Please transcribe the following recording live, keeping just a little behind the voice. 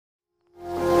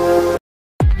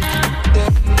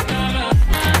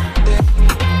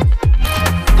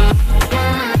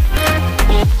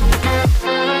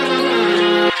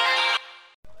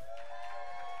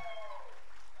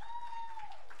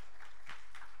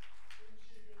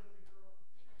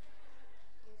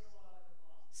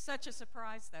such a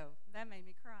surprise, though. That made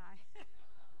me cry. So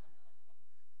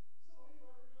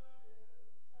anyway, we're glad to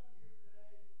have you here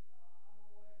today.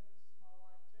 I'm Roy, and this is my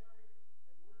wife Terry, and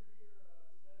we're here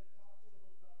today to talk to you a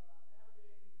little bit about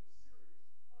navigating this series,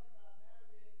 talking about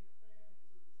navigating your family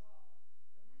through trauma.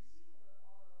 And we've seen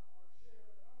our share,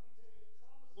 but I'm going to tell you the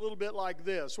trauma's a little bit like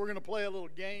this. We're going to play a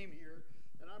little game here,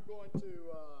 and I'm going to,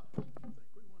 I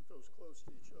think we want those close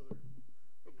to each other.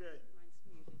 Okay. Mine's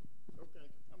muted. Okay,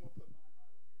 I'm going to put mine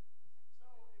right over here.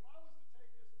 So if I was to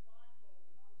take this blindfold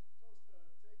and I was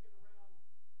supposed to take it around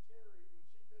Terry when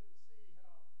she couldn't see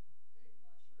how pink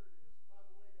my shirt is, and by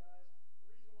the way, guys,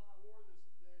 the reason why I wore this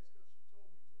today is because she told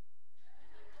me to.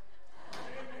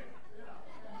 Yeah,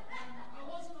 and I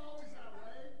wasn't always that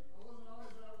way.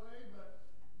 But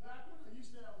back when I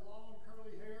used to have long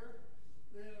curly hair,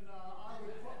 then I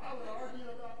would argue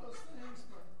about those things,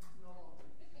 but no.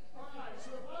 All right,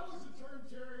 so if I was to turn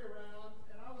Terry around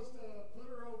and I was to put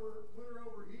her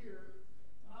over here,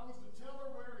 and I was to tell her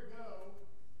where to go,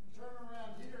 and turn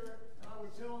around here, and I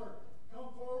would tell her,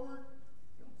 come forward,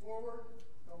 come forward,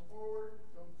 come forward,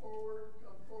 come forward,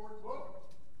 come forward. Whoa!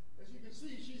 As you can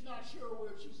see, she's not sure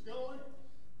where she's going,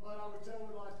 but I would tell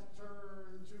her like to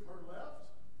turn to her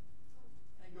left,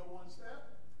 and go one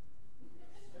step,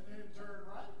 and then turn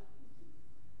right,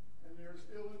 and they're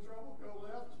still in trouble, go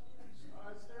left,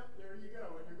 side step, there you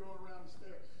go, and you're going around the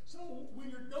stairs. So when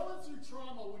you're going through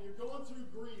trauma, when you're going through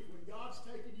grief, when God's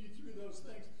taking you through those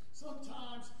things,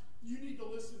 sometimes you need to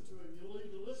listen to Him. You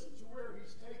need to listen to where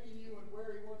He's taking you and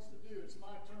where He wants to do. It's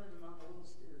my turn, and I'm a little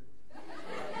scared.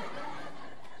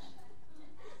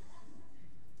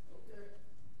 Okay.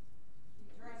 You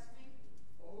trust me?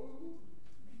 Oh.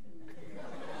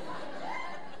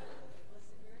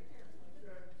 Listen very carefully.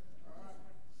 Okay. All right.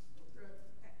 Okay.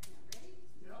 Okay, you ready?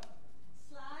 Yep.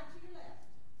 Slide to your left.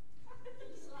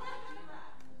 Slide to your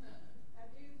right. Now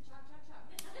do chop, chop, chop.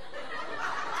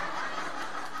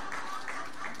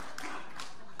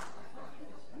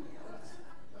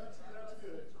 That's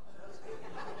good. That's good.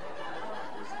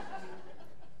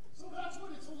 So that's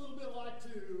what it's a little bit like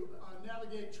to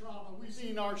navigate trauma. We've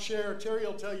seen our share. Terry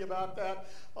will tell you about that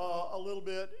a little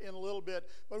bit.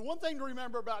 But one thing to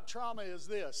remember about trauma is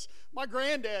this. My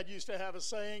granddad used to have a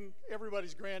saying.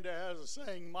 Everybody's granddad has a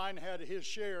saying. Mine had his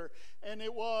share. And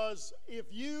it was, if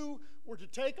you were to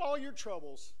take all your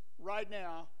troubles right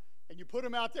now and you put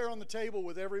them out there on the table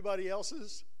with everybody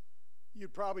else's,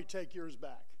 you'd probably take yours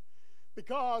back.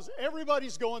 Because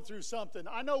everybody's going through something.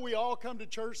 I know we all come to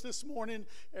church this morning.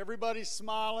 Everybody's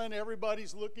smiling.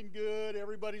 Everybody's looking good.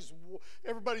 Everybody's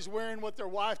wearing what their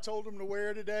wife told them to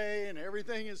wear today, and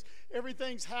everything's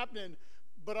happening.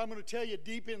 But I'm going to tell you,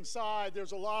 deep inside,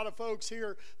 there's a lot of folks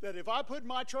here that if I put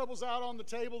my troubles out on the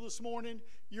table this morning,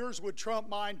 yours would trump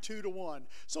mine 2-1.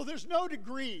 So there's no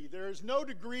degree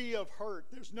of hurt.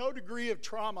 There's no degree of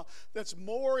trauma that's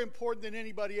more important than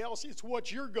anybody else. It's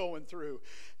what you're going through.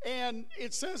 And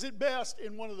it says it best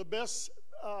in one of the best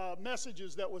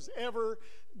messages that was ever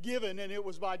given, and it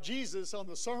was by Jesus on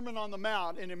the Sermon on the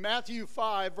Mount. And in Matthew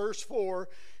 5, verse 4,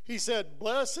 he said,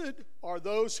 "Blessed are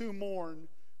those who mourn,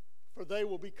 for they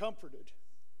will be comforted."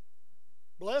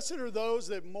 Blessed are those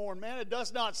that mourn. Man, it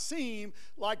does not seem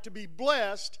like to be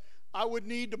blessed I would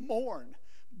need to mourn.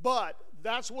 But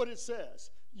that's what it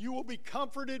says. You will be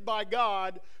comforted by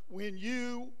God when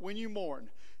you mourn.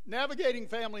 Navigating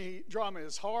family drama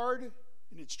is hard,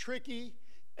 and it's tricky,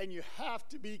 and you have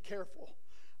to be careful.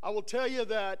 I will tell you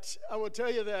that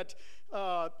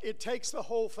it takes the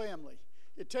whole family.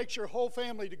 It takes your whole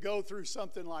family to go through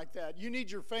something like that. You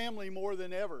need your family more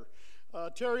than ever.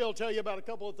 Terry will tell you about a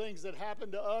couple of things that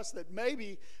happened to us that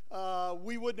maybe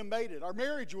we wouldn't have made it. Our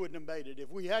marriage wouldn't have made it if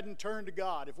we hadn't turned to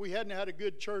God, if we hadn't had a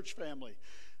good church family.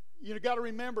 You've got to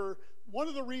remember, one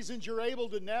of the reasons you're able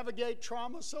to navigate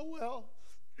trauma so well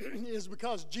is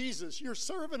because Jesus, you're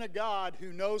serving a God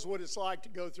who knows what it's like to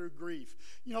go through grief.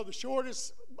 You know, the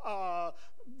shortest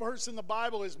verse in the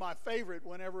Bible is my favorite.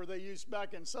 Whenever they used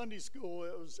back in Sunday school,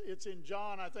 it's in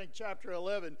John, I think, chapter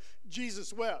 11.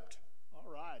 Jesus wept.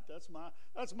 All right, that's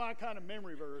my kind of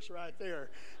memory verse right there.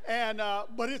 And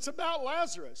but it's about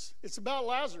Lazarus. It's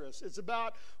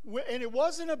about, and it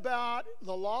wasn't about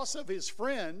the loss of his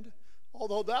friend,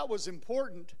 although that was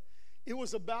important. It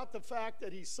was about the fact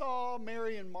that he saw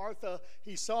Mary and Martha.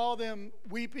 He saw them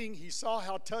weeping. He saw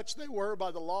how touched they were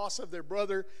by the loss of their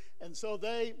brother. And so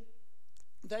they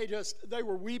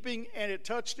were weeping, and it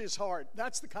touched his heart.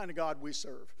 That's the kind of God we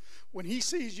serve. When he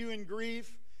sees you in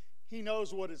grief, He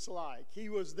knows what it's like. He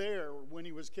was there when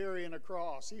he was carrying a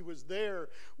cross. He was there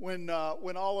when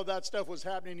all of that stuff was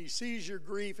happening. He sees your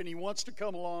grief and he wants to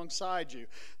come alongside you.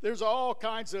 There's all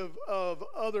kinds of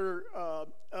other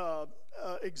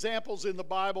examples in the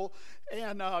Bible,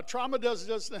 and trauma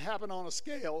doesn't happen on a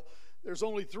scale. There's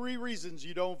only 3 reasons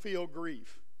you don't feel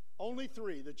grief. Only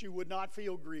 3 that you would not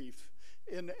feel grief,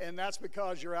 and that's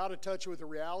because you're out of touch with the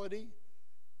reality,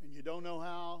 and you don't know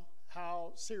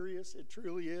how serious it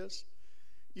truly is.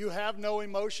 You have no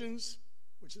emotions,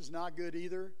 which is not good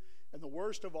either. And the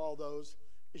worst of all those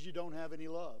is you don't have any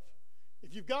love.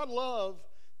 If you've got love,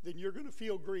 then you're going to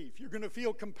feel grief. You're going to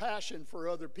feel compassion for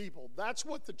other people. That's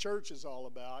what the church is all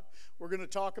about. We're going to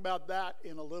talk about that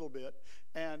in a little bit.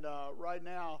 And right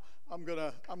now, I'm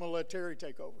gonna let Terry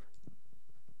take over.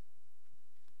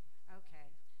 Okay.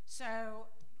 So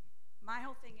my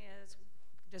whole thing is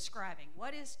describing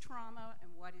what is trauma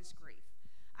and what is grief.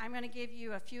 I'm going to give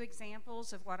you a few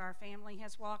examples of what our family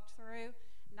has walked through.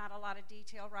 Not a lot of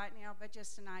detail right now, but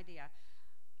just an idea.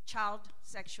 Child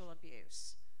sexual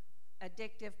abuse,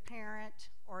 addictive parent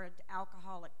or an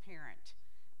alcoholic parent,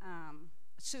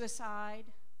 suicide.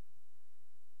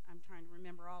 I'm trying to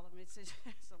remember all of them. It's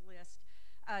a list.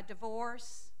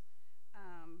 Divorce,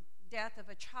 death of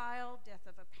a child, death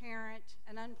of a parent,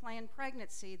 an unplanned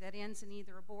pregnancy that ends in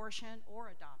either abortion or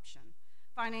adoption,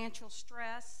 financial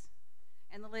stress,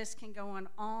 and the list can go on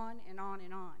and on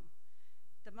and on.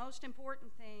 The most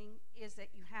important thing is that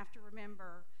you have to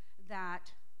remember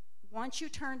that once you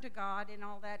turn to God and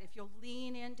all that, if you'll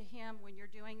lean into Him when you're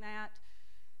doing that,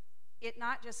 it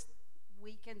not just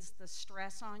weakens the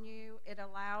stress on you, it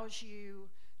allows you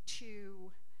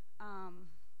to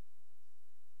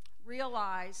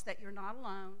realize that you're not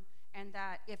alone, and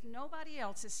that if nobody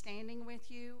else is standing with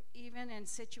you, even in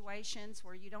situations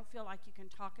where you don't feel like you can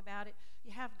talk about it,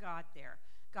 you have God there.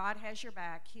 God has your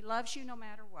back. He loves you no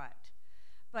matter what.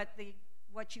 But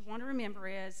what you want to remember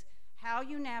is how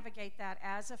you navigate that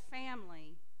as a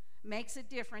family makes a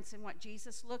difference in what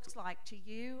Jesus looks like to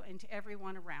you and to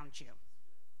everyone around you.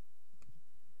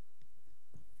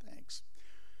 Thanks.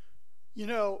 You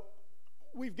know,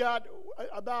 we've got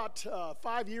about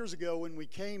 5 years ago when we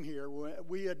came here,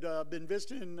 we had been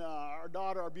visiting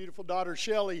our beautiful daughter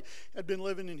Shelly, had been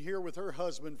living in here with her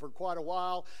husband for quite a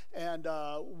while, and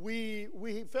we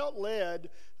felt led.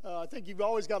 I think you've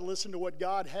always got to listen to what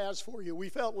God has for you. We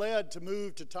felt led to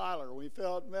move to Tyler. We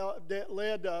felt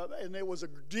led, and it was a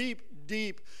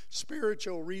deep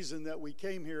spiritual reason that we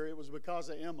came here. It was because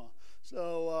of Emma.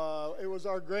 So it was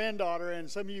our granddaughter, and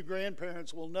some of you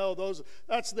grandparents will know those.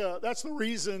 That's the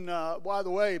reason. By the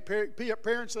way,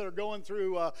 parents that are going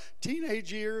through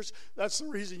teenage years, that's the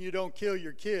reason you don't kill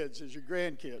your kids, is your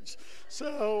grandkids.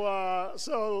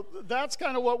 So that's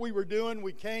kind of what we were doing.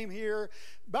 We came here.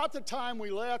 About the time we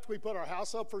left, we put our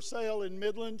house up for sale in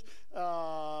Midland.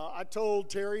 I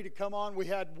told Terry to come on. We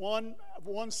had one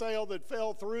sale that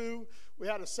fell through. We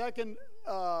had a second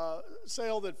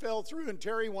sale that fell through, and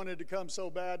Terry wanted to come so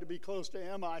bad to be close to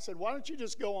Emma. I said, why don't you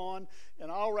just go on,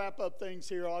 and I'll wrap up things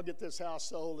here. I'll get this house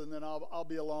sold, and then I'll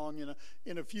be along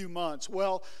in a few months.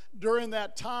 Well, during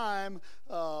that time,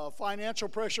 financial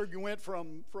pressure went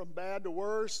from bad to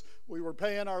worse. We were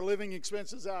paying our living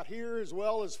expenses out here as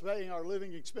well as paying our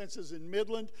living expenses in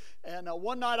Midland. And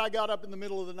one night I got up in the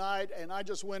middle of the night, and I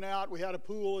just went out. We had a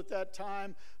pool at that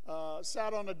time.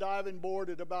 Sat on a diving board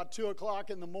at about 2 o'clock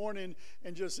in the morning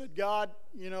and just said, God,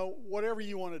 whatever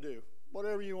you want to do.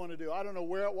 Whatever you want to do. I don't know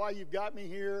why you've got me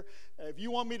here. If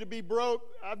you want me to be broke,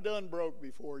 I've done broke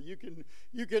before. You can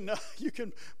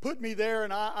put me there,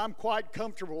 and I'm quite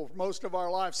comfortable for most of our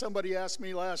life. Somebody asked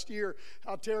me last year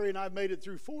how Terry and I made it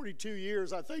through 42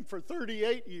 years. I think for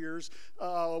 38 years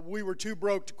we were too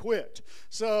broke to quit.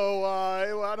 So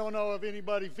I don't know if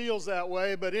anybody feels that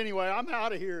way, but anyway, I'm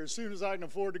out of here as soon as I can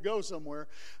afford to go somewhere.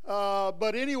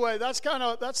 But anyway, that's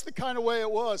the kind of way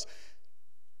it was.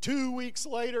 2 weeks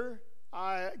later,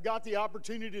 I got the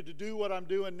opportunity to do what I'm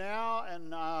doing now,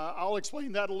 and I'll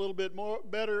explain that a little bit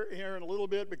better here in a little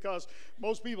bit, because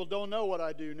most people don't know what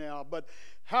I do now. But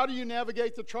how do you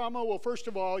navigate the trauma? Well, first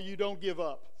of all, you don't give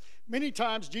up. Many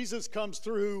times Jesus comes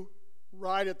through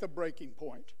right at the breaking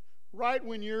point. Right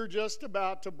when you're just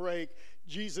about to break,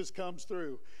 Jesus comes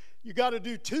through. You got to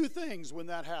do 2 things when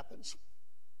that happens.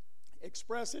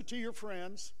 Express it to your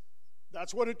friends.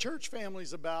 That's what a church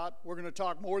family's about. We're going to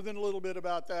talk more than a little bit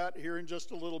about that here in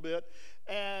just a little bit.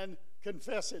 And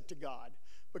confess it to God,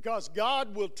 because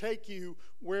God will take you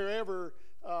wherever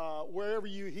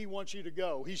He wants you to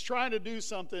go. He's trying to do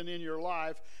something in your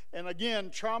life. And again,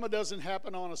 trauma doesn't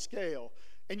happen on a scale.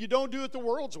 And you don't do it the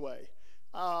world's way.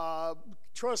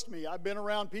 Trust me, I've been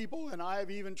around people, and I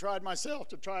have even tried myself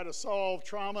to try to solve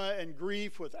trauma and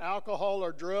grief with alcohol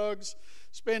or drugs,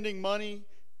 spending money.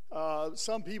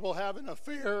 Some people have an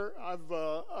affair. I've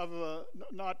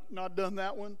not done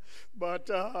that one, but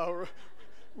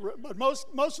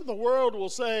most of the world will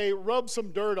say, rub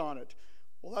some dirt on it.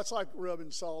 Well, that's like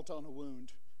rubbing salt on a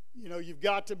wound. You know, you've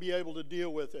got to be able to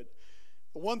deal with it.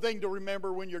 The one thing to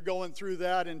remember when you're going through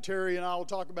that, and Terry and I will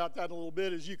talk about that in a little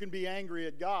bit, is you can be angry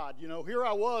at God. You know, here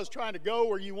I was trying to go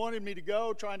where you wanted me to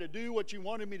go, trying to do what you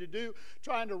wanted me to do,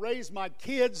 trying to raise my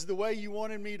kids the way you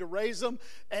wanted me to raise them,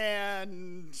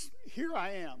 and here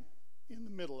I am in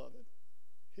the middle of it.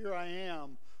 Here I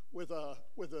am with a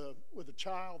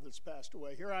child that's passed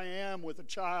away. Here I am with a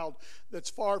child that's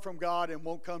far from God and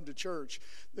won't come to church.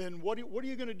 Then what are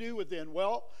you going to do with then?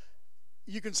 Well,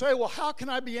 you can say, well, how can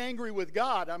I be angry with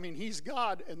God? I mean, He's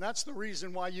God, and that's the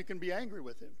reason why you can be angry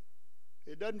with Him.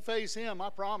 It doesn't faze Him,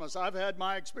 I promise. I've had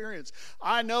my experience.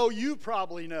 I know you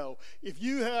probably know. If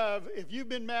you've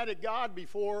been mad at God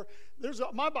before,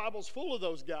 my Bible's full of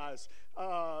those guys.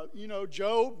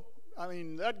 Job, I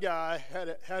mean, that guy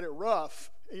had it rough.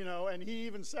 You know, and he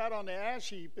even sat on the ash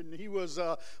heap, and he was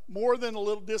more than a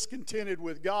little discontented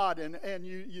with God. And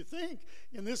you think,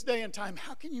 in this day and time,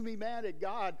 how can you be mad at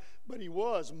God? But he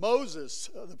was. Moses,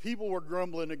 the people were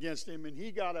grumbling against him, and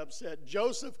he got upset.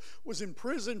 Joseph was in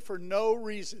prison for no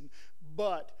reason,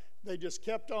 but they just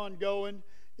kept on going.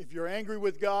 If you're angry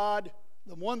with God,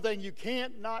 the one thing you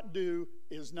can't not do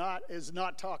is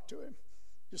not talk to Him.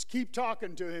 Just keep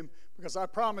talking to Him, because I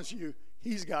promise you,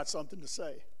 He's got something to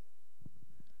say.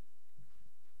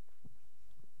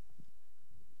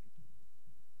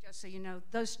 So you know,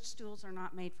 those stools are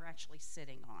not made for actually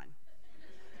sitting on.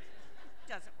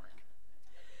 Doesn't work.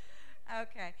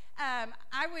 Okay.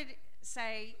 I would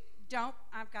say,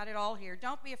 I've got it all here.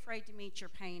 Don't be afraid to meet your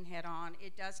pain head on.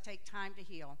 It does take time to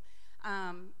heal.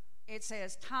 It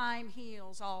says time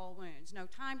heals all wounds. No,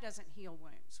 time doesn't heal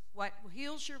wounds. What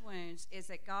heals your wounds is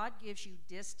that God gives you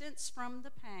distance from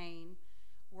the pain,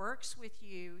 works with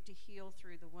you to heal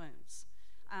through the wounds.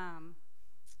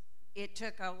 It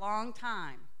took a long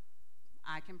time,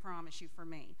 I can promise you, for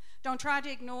me. Don't try to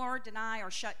ignore, deny,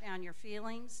 or shut down your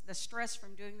feelings. The stress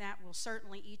from doing that will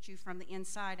certainly eat you from the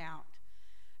inside out.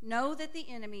 Know that the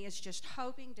enemy is just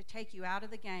hoping to take you out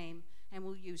of the game and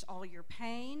will use all your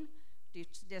pain,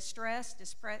 distress,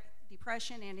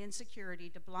 depression, and insecurity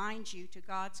to blind you to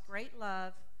God's great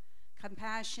love,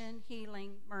 compassion,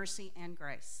 healing, mercy, and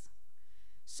grace.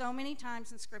 So many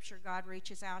times in Scripture, God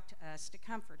reaches out to us to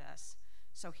comfort us.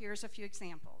 So here's a few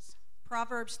examples.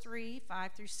 Proverbs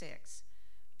 3:5-6.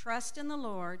 Trust in the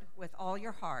Lord with all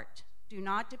your heart. Do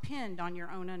not depend on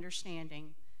your own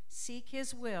understanding. Seek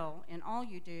His will in all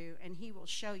you do, and He will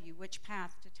show you which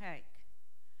path to take.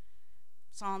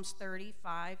 Psalms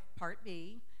 35, Part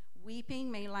B. Weeping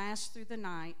may last through the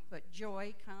night, but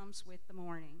joy comes with the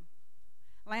morning.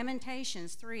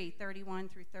 Lamentations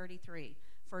 3:31-33.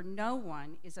 For no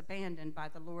one is abandoned by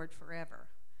the Lord forever.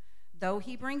 Though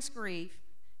He brings grief,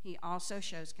 He also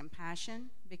shows compassion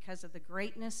because of the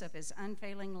greatness of His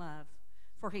unfailing love,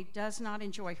 for He does not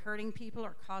enjoy hurting people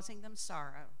or causing them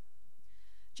sorrow.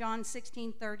 John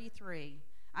 16:33,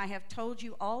 I have told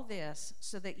you all this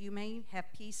so that you may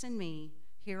have peace in me.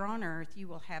 Here on earth you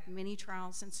will have many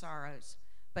trials and sorrows,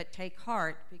 but take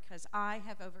heart because I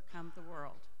have overcome the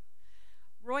world.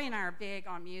 Roy and I are big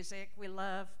on music. We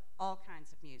love all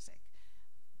kinds of music.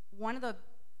 One of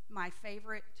my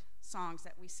favorite songs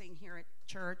that we sing here at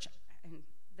church, and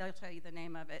they'll tell you the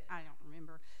name of it, I don't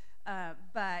remember,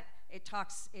 but it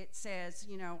says,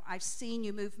 you know, I've seen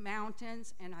you move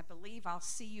mountains, and I believe I'll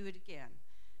see you again.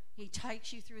 He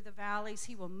takes you through the valleys.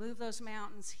 He will move those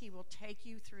mountains. He will take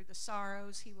you through the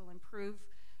sorrows. He will improve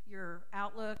your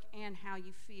outlook and how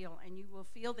you feel, and you will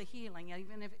feel the healing.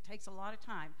 Even if it takes a lot of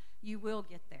time, you will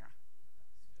get there.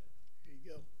 There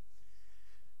you go.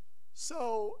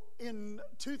 So in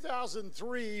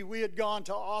 2003, we had gone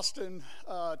to Austin,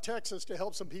 Texas to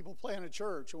help some people plant a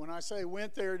church. When I say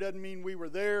went there, it doesn't mean we were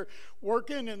there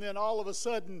working, and then all of a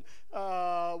sudden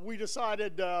we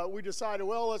decided,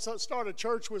 well, let's start a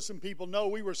church with some people. No,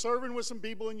 we were serving with some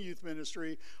people in youth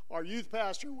ministry. Our youth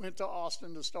pastor went to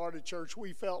Austin to start a church.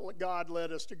 We felt like God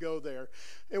led us to go there.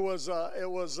 It was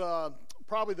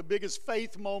probably the biggest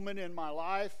faith moment in my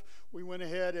life. We went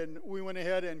ahead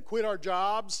and quit our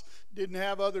jobs, didn't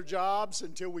have other jobs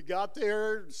until we got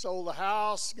there, sold the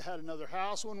house, had another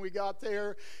house when we got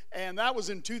there, and that was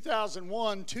in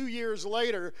 2001. 2 years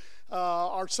later,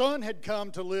 our son had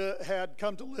come to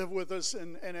live with us,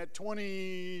 and at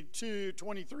 22,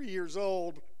 23 years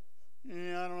old,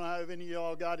 I don't know if any of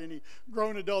y'all got any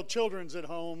grown adult children's at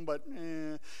home, but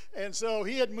and so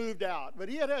he had moved out. But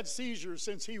he had had seizures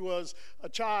since he was a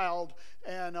child,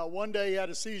 and one day he had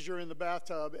a seizure in the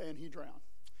bathtub and he drowned.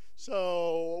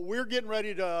 So we're getting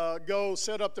ready to go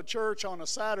set up the church on a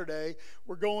Saturday.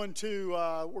 We're going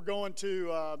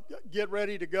to get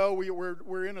ready to go.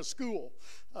 We're in a school.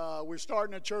 We're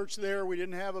starting a church there. We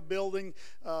didn't have a building,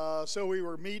 so we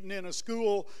were meeting in a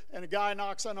school. And a guy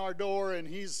knocks on our door, and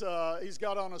he's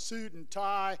got on a suit and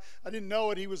tie. I didn't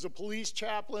know it. He was a police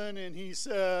chaplain, and he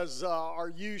says, "Are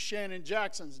you Shannon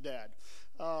Jackson's dad?"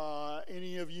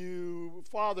 Any of you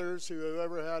fathers who have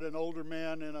ever had an older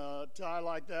man in a tie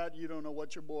like that, you don't know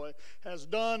what your boy has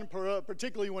done,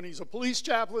 particularly when he's a police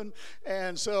chaplain.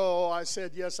 And so I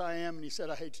said, "Yes, I am." And he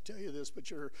said, "I hate to tell you this, but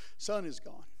your son is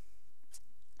gone."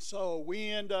 So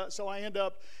I end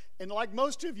up, and like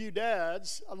most of you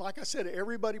dads, like I said,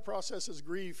 everybody processes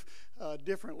grief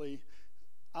differently.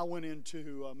 I went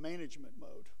into management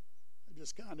mode.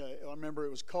 I remember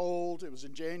it was cold. It was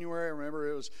in January. I remember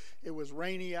it was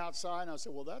rainy outside. And I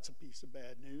said, well, that's a piece of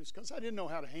bad news, because I didn't know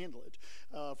how to handle it.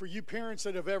 For you parents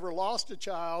that have ever lost a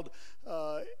child,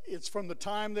 it's from the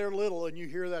time they're little and you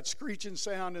hear that screeching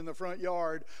sound in the front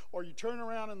yard, or you turn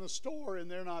around in the store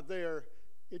and they're not there.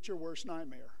 It's your worst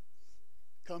nightmare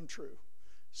come true.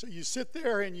 So you sit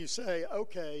there and you say,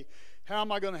 okay, how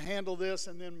am I going to handle this?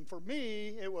 And then for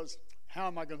me, it was, how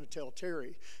am I going to tell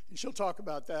Terry? And she'll talk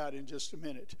about that in just a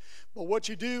minute. But what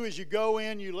you do is you go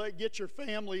in, you get your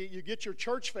family, you get your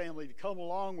church family to come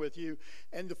along with you.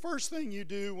 And the first thing you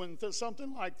do when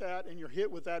something like that and you're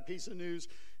hit with that piece of news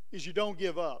is you don't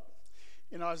give up.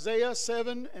 In Isaiah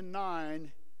 7 and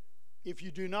 9, if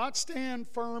you do not stand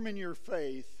firm in your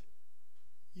faith,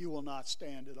 you will not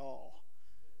stand at all.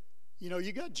 You know,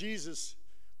 you got Jesus.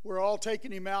 We're all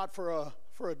taking him out for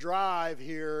a drive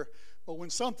here. But when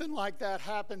something like that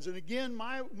happens, and again,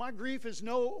 my grief is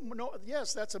no,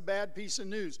 yes, that's a bad piece of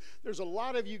news. There's a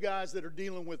lot of you guys that are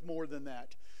dealing with more than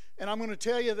that. And I'm going to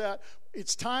tell you that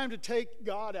it's time to take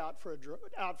God out for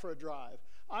a drive.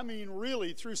 I mean,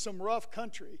 really, through some rough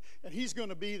country, and he's going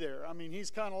to be there. I mean, he's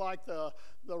kind of like the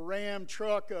Ram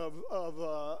truck of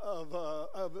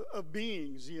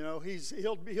beings. You know,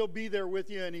 he'll be there with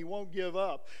you, and he won't give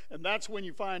up. And that's when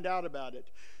you find out about it.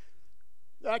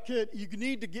 You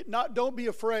need to don't be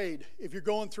afraid if you're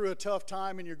going through a tough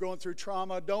time and you're going through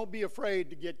trauma. Don't be afraid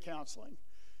to get counseling.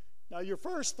 Now, your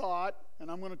first thought, and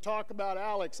I'm going to talk about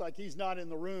Alex like he's not in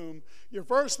the room. Your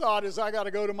first thought is, I got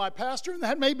to go to my pastor, and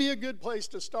that may be a good place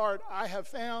to start. I have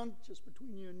found, just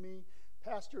between you and me,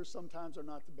 pastors sometimes are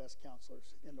not the best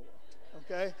counselors in the world.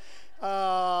 Okay,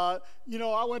 you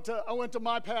know, I went to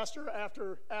my pastor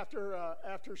after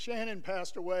Shannon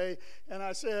passed away, and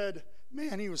I said,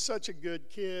 man, he was such a good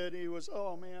kid. He was,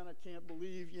 oh man, I can't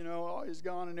believe, you know, oh, he's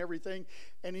gone and everything.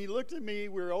 And he looked at me.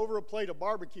 We were over a plate of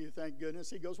barbecue, thank goodness.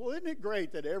 He goes, well, isn't it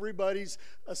great that everybody's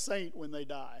a saint when they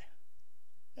die?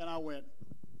 And I went.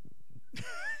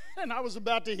 And I was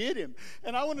about to hit him.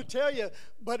 And I want to tell you,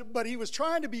 but he was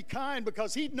trying to be kind,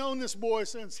 because he'd known this boy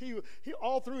since he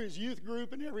all through his youth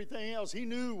group and everything else. He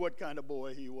knew what kind of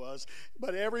boy he was.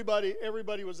 But everybody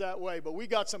was that way. But we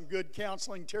got some good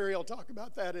counseling. Terry will talk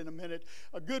about that in a minute.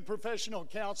 A good professional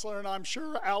counselor, and I'm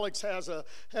sure Alex has a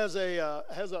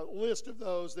list of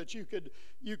those that you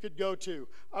could go to.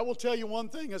 I will tell you one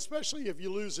thing, especially if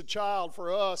you lose a child.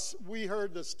 For us, we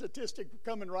heard the statistic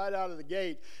coming right out of the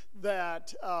gate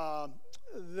that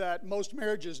most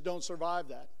marriages don't survive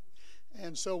that.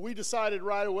 And so we decided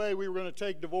right away we were going to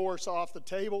take divorce off the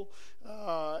table,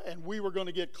 and we were going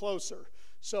to get closer.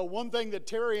 So one thing that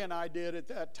Terry and I did at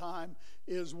that time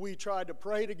is we tried to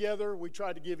pray together. We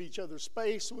tried to give each other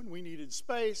space when we needed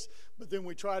space, but then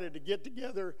we tried to get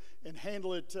together and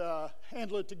handle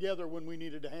it together when we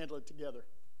needed to handle it together.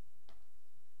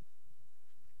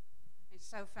 It's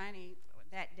so funny,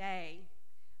 that day,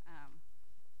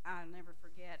 I'll never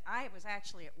forget. I was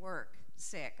actually at work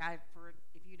sick.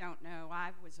 If you don't know,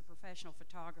 I was a professional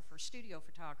photographer, studio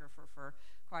photographer for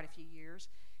quite a few years.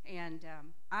 And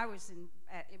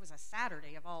it was a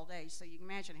Saturday of all days, so you can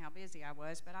imagine how busy I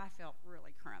was, but I felt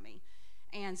really crummy.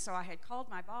 And so I had called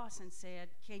my boss and said,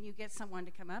 can you get someone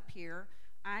to come up here?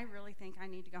 I really think I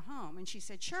need to go home. And she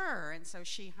said, sure. And so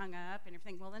she hung up and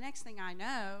everything. Well, the next thing I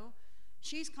know,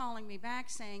 she's calling me back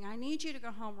saying, I need you to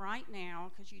go home right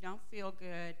now because you don't feel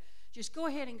good. Just go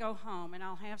ahead and go home, and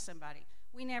I'll have somebody.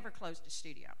 We never closed a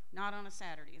studio, not on a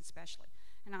Saturday especially.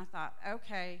 And I thought,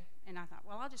 okay. And I thought,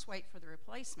 well, I'll just wait for the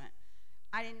replacement.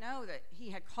 I didn't know that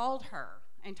he had called her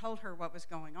and told her what was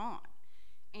going on.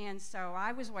 And so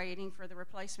I was waiting for the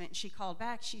replacement, and she called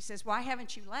back. She says, why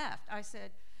haven't you left? I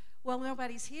said, Well,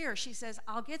 nobody's here. She says,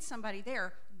 I'll get somebody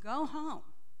there. Go home.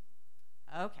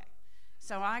 Okay.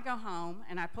 So I go home,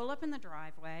 and I pull up in the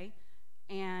driveway,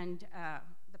 and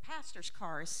the pastor's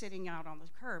car is sitting out on the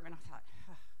curb, and I thought,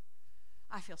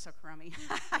 I feel so crummy.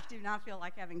 I do not feel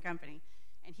like having company.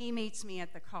 And he meets me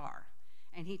at the car,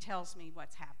 and he tells me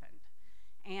what's happened.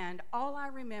 And all I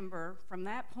remember from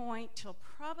that point till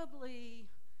probably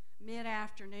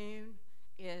mid-afternoon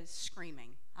is screaming.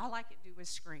 All I could do was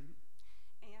scream.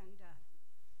 And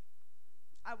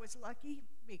I was lucky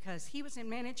because he was in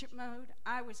management mode.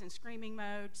 I was in screaming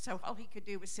mode, so all he could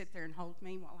do was sit there and hold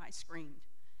me while I screamed.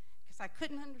 Because I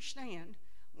couldn't understand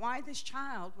why this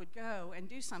child would go and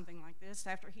do something like this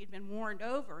after he'd been warned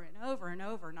over and over and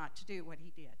over not to do what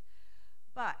he did.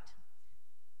 But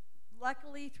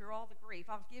luckily, through all the grief,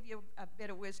 I'll give you a bit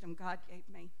of wisdom God gave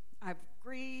me. I've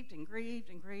grieved and grieved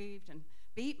and grieved and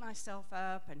beat myself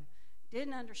up and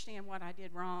didn't understand what I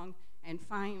did wrong. And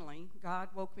finally, God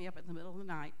woke me up in the middle of the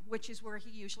night, which is where he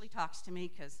usually talks to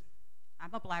me because I'm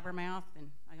a blabbermouth,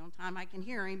 and the only time I can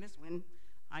hear him is when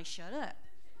I shut up.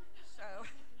 So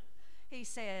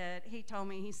he told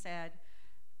me,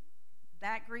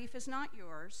 that grief is not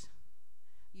yours.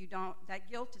 That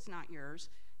guilt is not yours.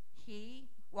 He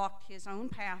walked his own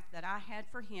path that I had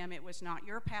for him. It was not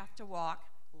your path to walk.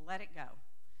 Let it go.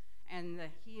 And the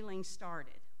healing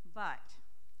started. But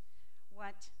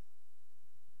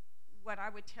what I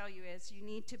would tell you is you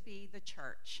need to be the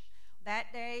church.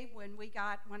 That day when I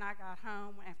got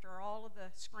home, after all of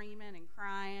the screaming and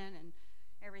crying and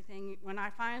everything, when I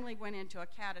finally went into a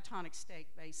catatonic state,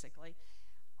 basically,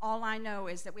 all I know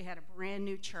is that we had a brand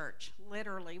new church.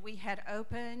 Literally, we had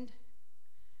opened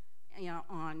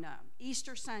on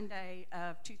Easter Sunday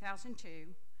of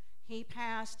 2002. He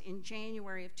passed in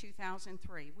January of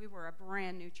 2003. We were a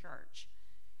brand new church.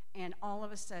 And all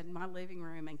of a sudden, my living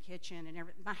room and kitchen and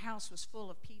everything, my house was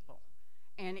full of people.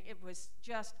 And it was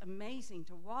just amazing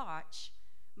to watch.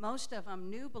 Most of them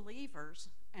new believers,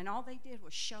 and all they did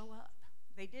was show up.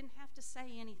 They didn't have to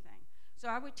say anything. So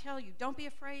I would tell you, don't be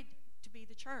afraid to be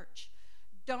the church.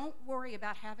 Don't worry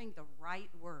about having the right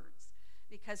words,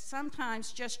 because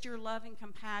sometimes just your love and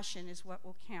compassion is what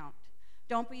will count.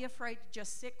 Don't be afraid to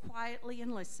just sit quietly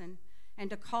and listen and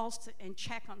to call and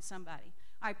check on somebody.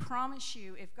 I promise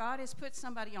you, if God has put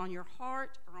somebody on your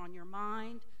heart or on your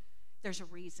mind, there's a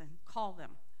reason. Call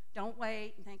them. Don't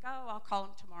wait and think, oh, I'll call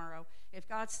them tomorrow. If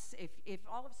all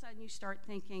of a sudden you start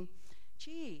thinking,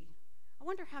 gee, I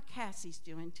wonder how Cassie's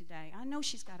doing today. I know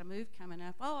she's got a move coming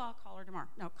up. Oh, I'll call her tomorrow.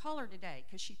 No, call her today,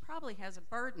 because she probably has a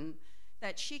burden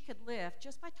that she could lift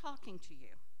just by talking to you.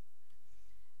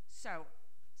 So,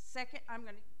 I'm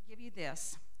going to give you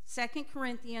this. 2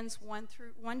 Corinthians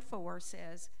 1:4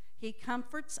 says, He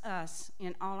comforts us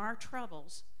in all our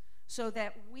troubles so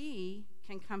that we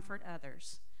can comfort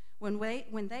others. When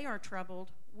they are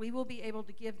troubled, we will be able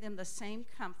to give them the same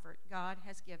comfort God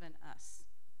has given us.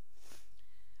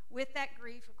 With that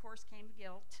grief, of course, came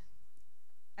guilt.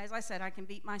 As I said, I can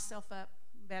beat myself up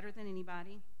better than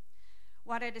anybody.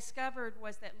 What I discovered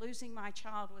was that losing my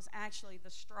child was actually the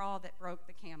straw that broke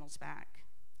the camel's back.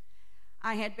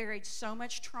 I had buried so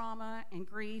much trauma and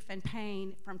grief and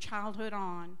pain from childhood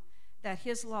on that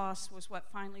his loss was what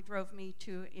finally drove me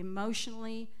to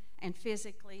emotionally and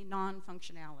physically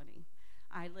non-functionality.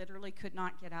 I literally could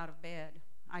not get out of bed.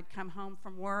 I'd come home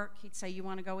from work. He'd say, you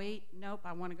want to go eat? Nope,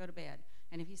 I want to go to bed.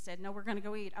 And if he said, no, we're going to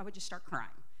go eat, I would just start crying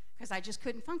because I just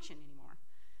couldn't function anymore.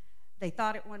 They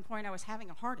thought at one point I was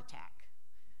having a heart attack.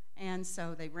 And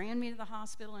so they ran me to the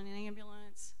hospital in an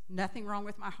ambulance. Nothing wrong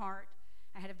with my heart.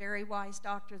 I had a very wise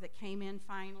doctor that came in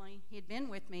finally. He had been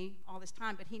with me all this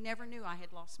time, but he never knew I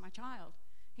had lost my child.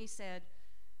 He said,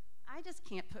 I just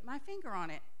can't put my finger on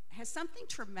it. Has something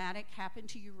traumatic happened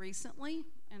to you recently?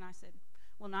 And I said,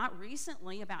 well, not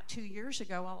recently. About 2 years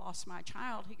ago, I lost my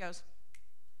child. He goes,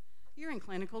 you're in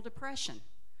clinical depression.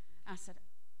 I said,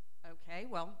 okay,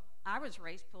 well, I was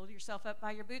raised, pull yourself up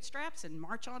by your bootstraps and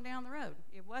march on down the road.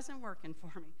 It wasn't working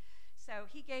for me. So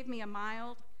he gave me a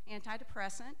mild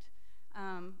antidepressant.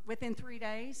 Within 3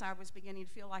 days, I was beginning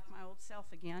to feel like my old self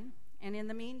again. And in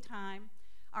the meantime,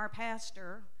 our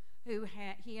pastor,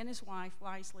 he and his wife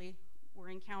wisely were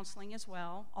in counseling as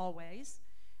well, always,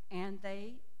 and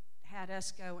they had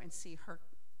us go and see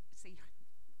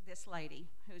this lady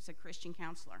who's a Christian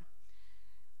counselor.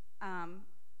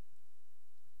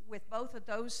 With both of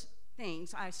those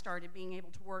things, I started being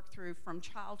able to work through from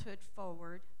childhood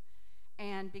forward.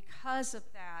 And because of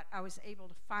that, I was able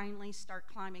to finally start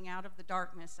climbing out of the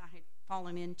darkness I had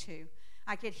fallen into.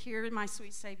 I could hear my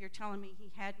sweet Savior telling me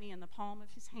he had me in the palm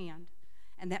of his hand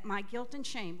and that my guilt and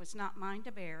shame was not mine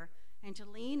to bear, and to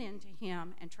lean into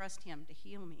him and trust him to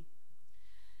heal me.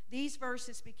 These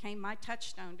verses became my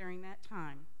touchstone during that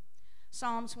time.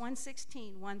 Psalms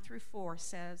 116, 1 through 4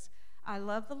 says, I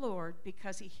love the Lord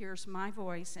because he hears my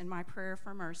voice and my prayer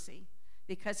for mercy.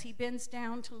 Because he bends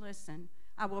down to listen,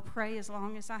 I will pray as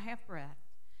long as I have breath.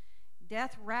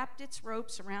 Death wrapped its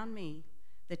ropes around me.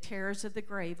 The terrors of the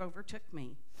grave overtook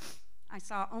me. I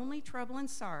saw only trouble and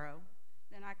sorrow.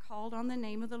 Then I called on the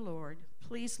name of the Lord.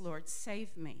 Please, Lord,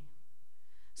 save me.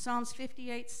 Psalms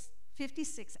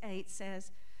 56:8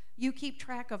 says, you keep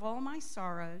track of all my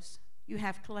sorrows. You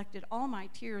have collected all my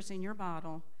tears in your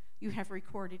bottle. You have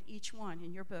recorded each one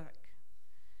in your book.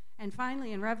 And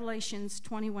finally, in Revelations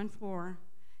 21:4,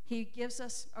 he gives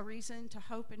us a reason to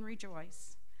hope and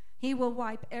rejoice. He will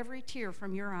wipe every tear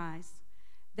from your eyes.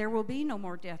 There will be no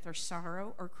more death or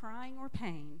sorrow or crying or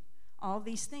pain. All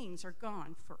these things are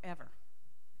gone forever.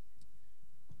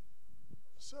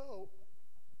 So,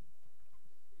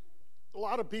 a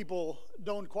lot of people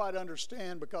don't quite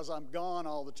understand, because I'm gone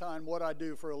all the time, what I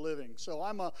do for a living. So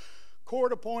I'm a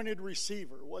court-appointed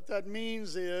receiver. What that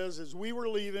means is we were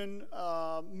leaving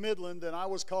Midland, and I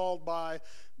was called by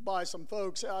some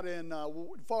folks out in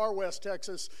far west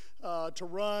Texas to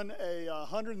run a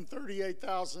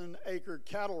 138,000-acre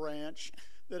cattle ranch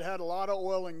that had a lot of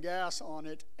oil and gas on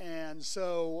it, and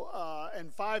so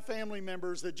and 5 family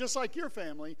members that, just like your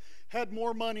family, had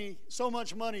more money, so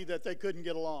much money that they couldn't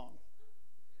get along.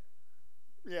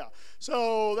 Yeah,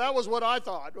 so that was what I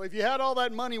thought. If you had all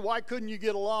that money, why couldn't you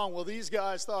get along? Well, these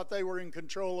guys thought they were in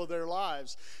control of their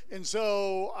lives. And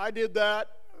so I did that,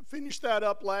 finished that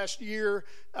up last year.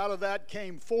 Out of that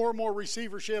came 4 more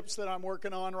receiverships that I'm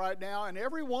working on right now. And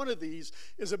every one of these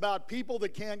is about people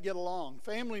that can't get along,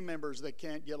 family members that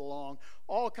can't get along,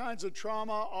 all kinds of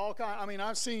trauma,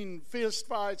 I've seen fist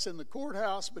fights in the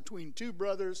courthouse between 2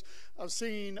 brothers. I've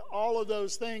seen all of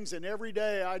those things, and every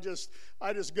day I just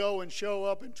go and show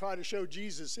up and try to show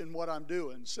Jesus in what I'm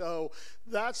doing. So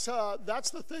that's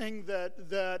the thing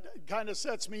that kind of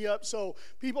sets me up. So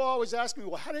people always ask me,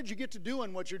 well, how did you get to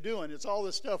doing what you're doing? It's all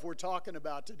the stuff we're talking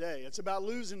about today. It's about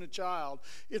losing a child.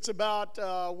 It's about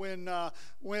when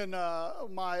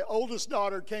my oldest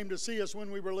daughter came to see us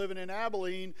when we were living in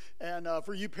Abilene, and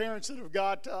for you parents that have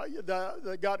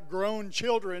got grown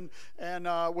children,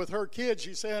 and with her kids,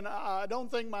 she's saying, I don't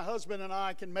think my husband and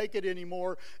I can make it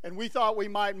anymore, and we thought we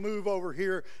might move over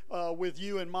here with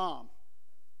you and Mom.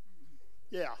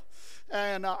 Yeah,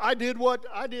 and I did what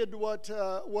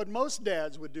most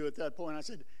dads would do at that point. I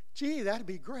said, gee, that'd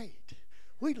be great.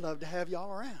 We'd love to have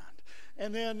y'all around.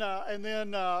 And then,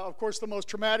 of course, the most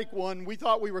traumatic one, we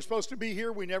thought we were supposed to be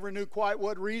here. We never knew quite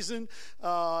what reason.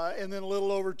 And then a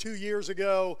little over 2 years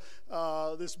ago,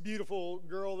 this beautiful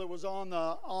girl that was on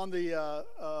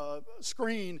the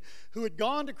screen, who had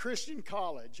gone to Christian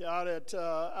college out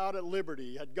at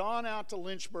Liberty, had gone out to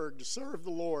Lynchburg to serve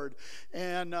the Lord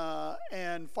and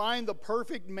find the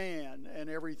perfect man and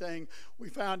everything. We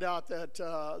found out that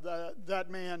that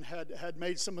man had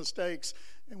made some mistakes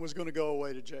and was going to go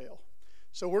away to jail.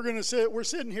 So we're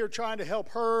sitting here trying to help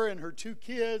her and her 2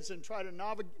 kids and try to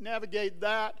navigate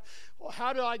that. Well,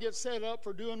 how do I get set up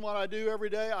for doing what I do every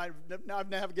day? I've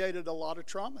navigated a lot of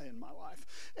trauma in my life.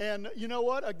 And you know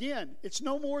what? Again, it's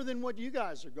no more than what you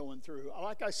guys are going through.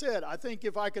 Like I said, I think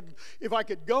if I could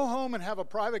go home and have a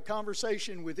private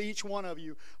conversation with each one of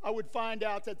you, I would find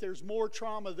out that there's more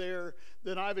trauma there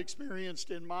than I've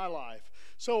experienced in my life.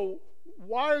 So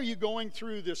why are you going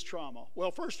through this trauma?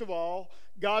 Well, first of all,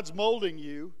 God's molding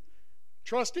you.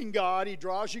 Trusting God, He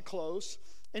draws you close,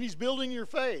 and He's building your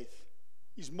faith.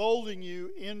 He's molding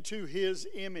you into His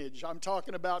image. I'm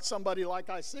talking about somebody, like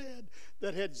I said,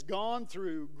 that has gone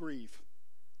through grief.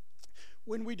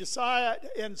 When we decide,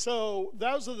 and so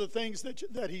those are the things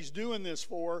that He's doing this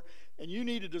for, and you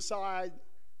need to decide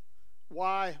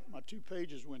why. My 2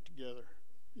 pages went together.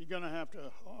 You're going to have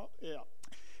to, yeah.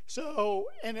 So,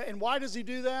 and why does He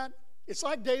do that? It's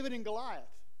like David and Goliath.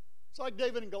 It's like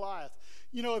David and Goliath.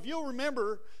 You know, if you'll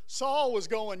remember, Saul was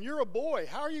going, you're a boy.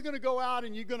 How are you going to go out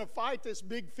and you're going to fight this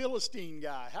big Philistine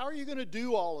guy? How are you going to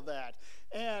do all of that?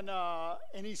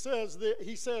 And he says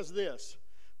this.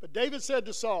 But David said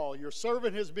to Saul, your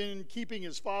servant has been keeping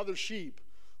his father's sheep.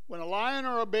 When a lion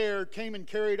or a bear came and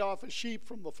carried off a sheep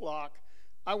from the flock,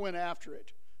 I went after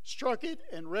it, struck it,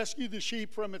 and rescued the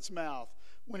sheep from its mouth.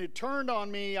 When it turned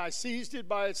on me, I seized it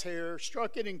by its hair,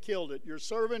 struck it, and killed it. Your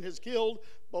servant has killed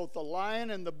both the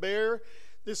lion and the bear.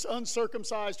 This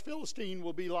uncircumcised Philistine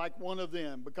will be like one of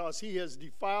them, because he has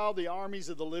defiled the armies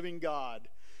of the living God.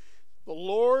 The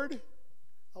Lord,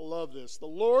 I love this, the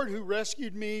Lord who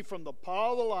rescued me from the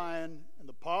paw of the lion and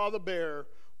the paw of the bear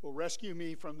will rescue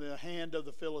me from the hand of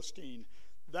the Philistine.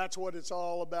 That's what it's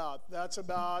all about. That's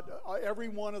about every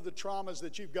one of the traumas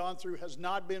that you've gone through has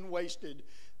not been wasted.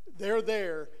 They're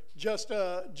there just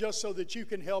so that you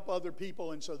can help other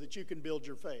people and so that you can build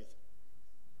your faith.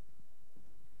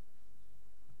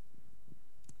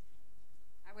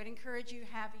 I would encourage you to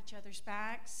have each other's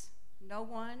backs. No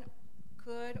one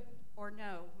could or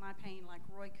know my pain like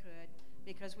Roy could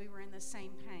because we were in the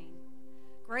same pain.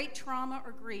 Great trauma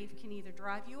or grief can either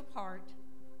drive you apart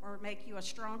or make you a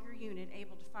stronger unit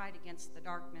able to fight against the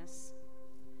darkness.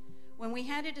 When we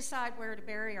had to decide where to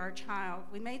bury our child,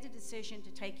 we made the decision to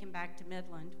take him back to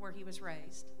Midland, where he was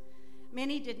raised.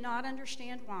 Many did not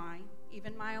understand why,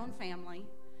 even my own family,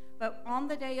 but on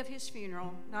the day of his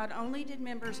funeral, not only did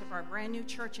members of our brand new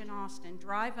church in Austin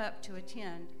drive up to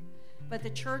attend, but the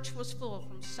church was full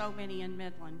from so many in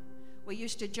Midland. We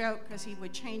used to joke because he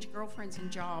would change girlfriends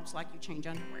and jobs like you change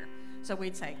underwear. So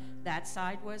we'd say, that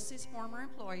side was his former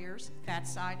employers, that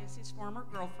side is his former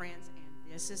girlfriends,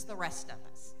 and this is the rest of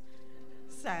us.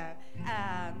 So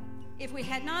if we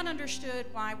had not understood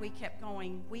why we kept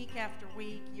going week after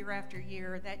week, year after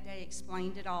year, that day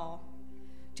explained it all.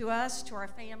 To us, to our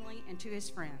family, and to his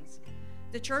friends.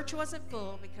 The church wasn't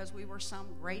full because we were some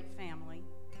great family.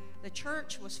 The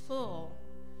church was full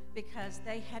because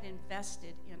they had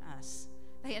invested in us.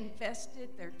 They invested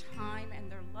their time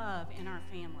and their love in our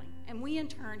family. And we, in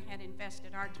turn, had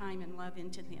invested our time and love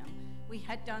into them. We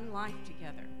had done life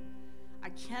together. I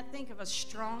can't think of a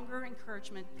stronger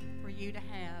encouragement for you to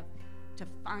have to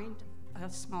find a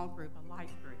small group, a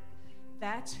life group.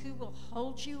 That's who will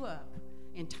hold you up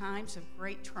in times of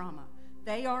great trauma.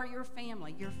 They are your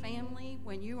family. Your family,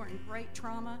 when you are in great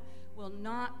trauma, will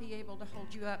not be able to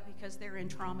hold you up because they're in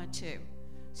trauma too.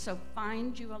 So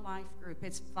find you a life group.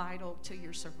 It's vital to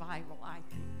your survival, I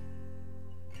think.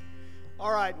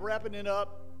 All right, wrapping it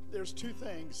up. There's two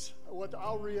things.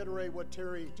 I'll reiterate what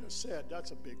Terry just said.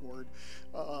 That's a big word.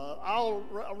 I'll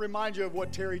remind you of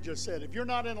what Terry just said. If you're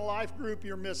not in a life group,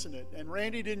 you're missing it. And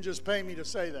Randy didn't just pay me to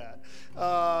say that.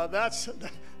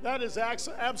 That is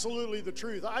absolutely the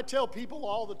truth. I tell people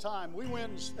all the time, we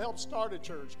went and helped start a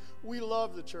church. We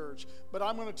love the church. But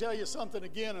I'm going to tell you something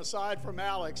again, aside from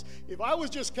Alex. If I was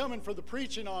just coming for the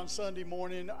preaching on Sunday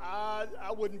morning, I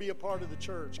wouldn't be a part of the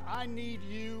church. I need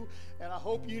you, and I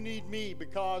hope you need me,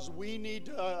 because we need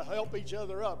to help each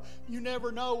other up. You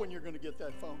never know when you're going to get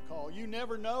that phone call. You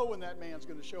never know when that man's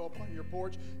going to show up on your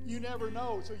porch. You never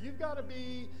know. So you've got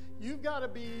to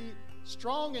be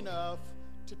strong enough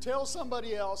to tell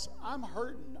somebody else, I'm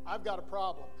hurting, I've got a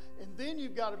problem. And then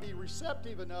you've got to be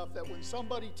receptive enough that when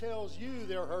somebody tells you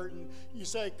they're hurting, you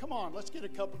say, come on, let's get a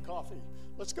cup of coffee.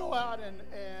 Let's go out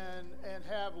and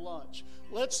have lunch.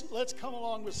 Let's come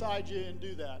along beside you and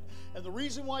do that. And the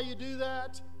reason why you do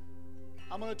that,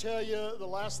 I'm going to tell you, the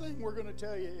last thing we're going to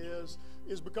tell you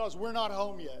is because we're not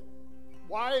home yet.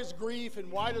 Why is grief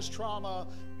and why does trauma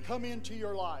come into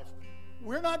your life?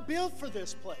 We're not built for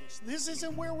this place. This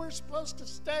isn't where we're supposed to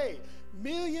stay.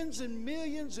 Millions and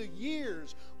millions of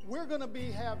years, we're going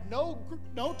to have no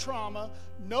trauma,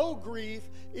 no grief.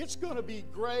 It's going to be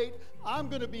great. I'm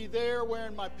going to be there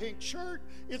wearing my pink shirt.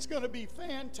 It's going to be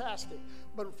fantastic.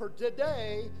 But for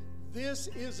today, this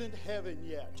isn't heaven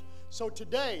yet. So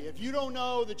today, if you don't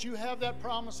know that you have that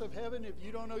promise of heaven, if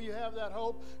you don't know you have that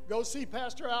hope, go see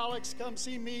Pastor Alex, come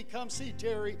see me, come see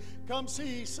Terry, come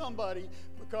see somebody,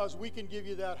 because we can give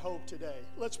you that hope today.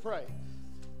 Let's pray.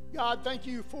 God, thank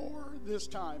you for this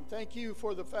time. Thank you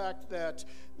for the fact that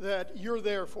you're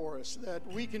there for us, that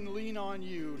we can lean on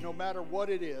you no matter what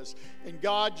it is. And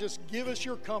God, just give us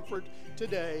your comfort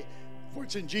today. For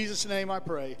it's in Jesus' name I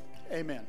pray. Amen.